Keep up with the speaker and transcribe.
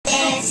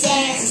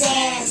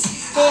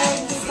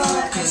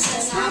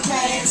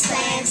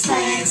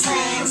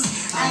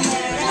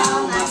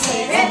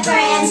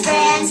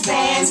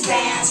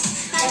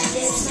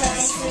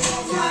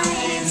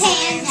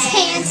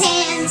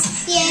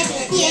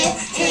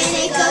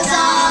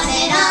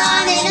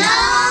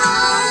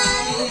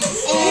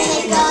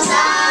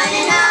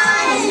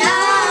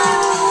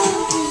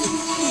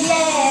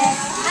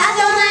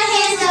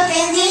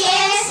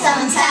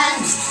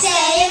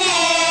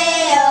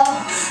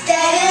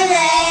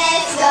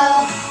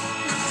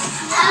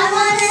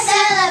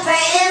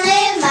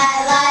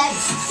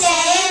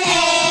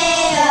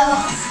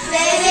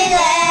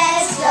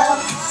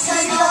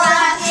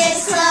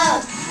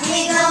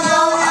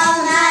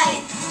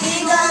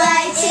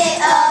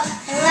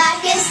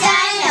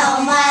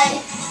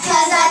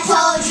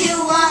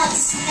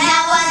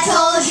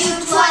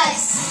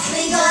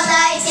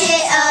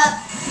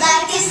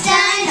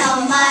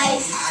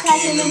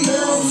making me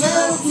move,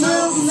 move,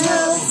 move,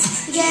 move.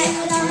 Get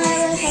on my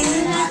rhythm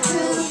and I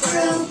groove,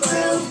 groove,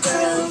 groove,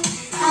 groove.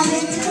 I'm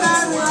in the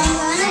club, what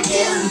I'm gonna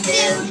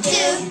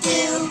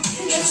do.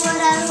 It's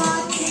what I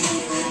want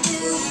people to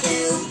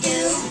do.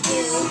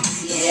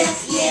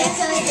 Yeah,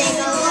 'cause they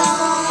go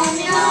on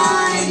and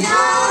on and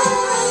on.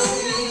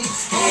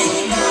 And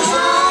it goes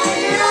on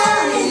and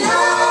on and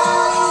on.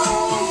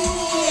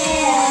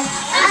 Yeah,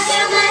 I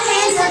throw my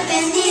hands up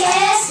in the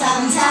air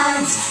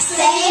sometimes,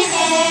 saying,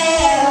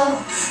 hey, oh,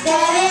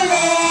 baby,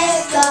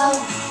 let's go.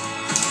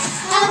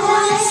 I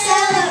wanna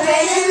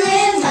celebrate and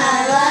live my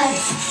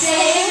life,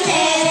 saying,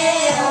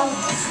 hey, oh,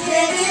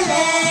 baby,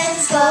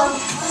 let's go.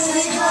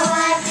 We go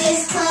like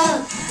this club,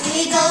 we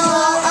go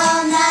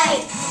all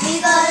night, we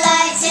go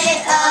light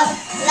it up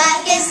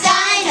like it's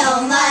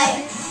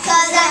dynamite.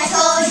 'Cause I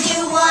told you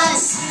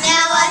once,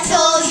 now I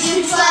told you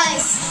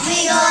twice, we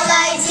go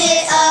light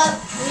it up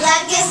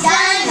like it's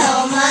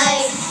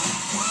dynamite.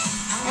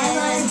 I'm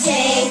gonna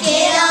take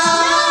it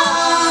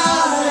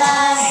all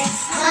night,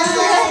 I'm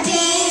gonna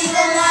be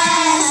the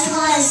last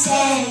one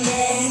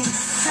standing,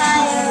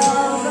 fire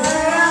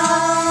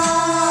overall.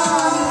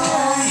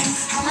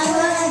 I'm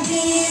gonna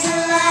be the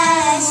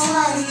last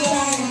one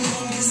standing.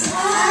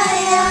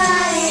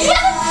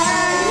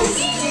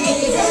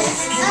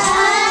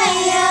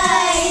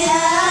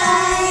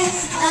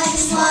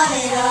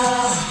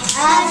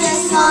 I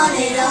just want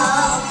it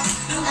all.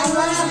 I'm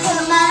gonna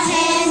put my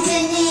hands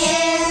in the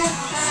air,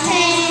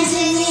 hands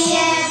in the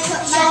air,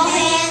 put my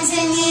hands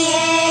in the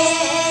air.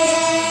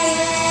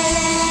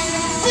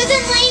 Who's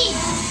in lead?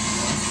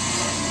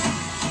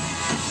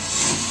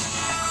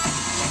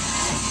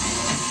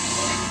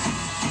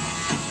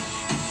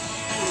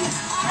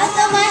 I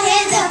throw my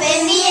hands up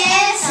in the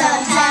air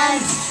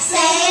sometimes,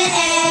 saying,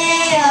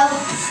 ayo,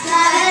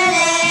 gotta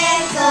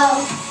let go.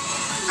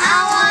 I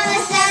wanna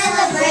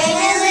celebrate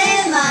and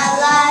live my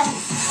life,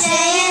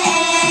 saying,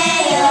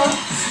 ayo,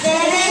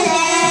 baby,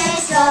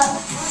 let's go.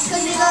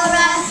 'Cause we go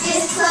rock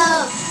this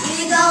club,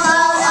 we go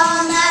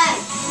all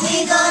night, we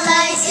go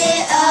light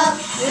it up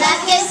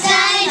like it's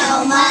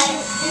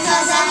dynamite.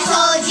 Because I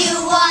told you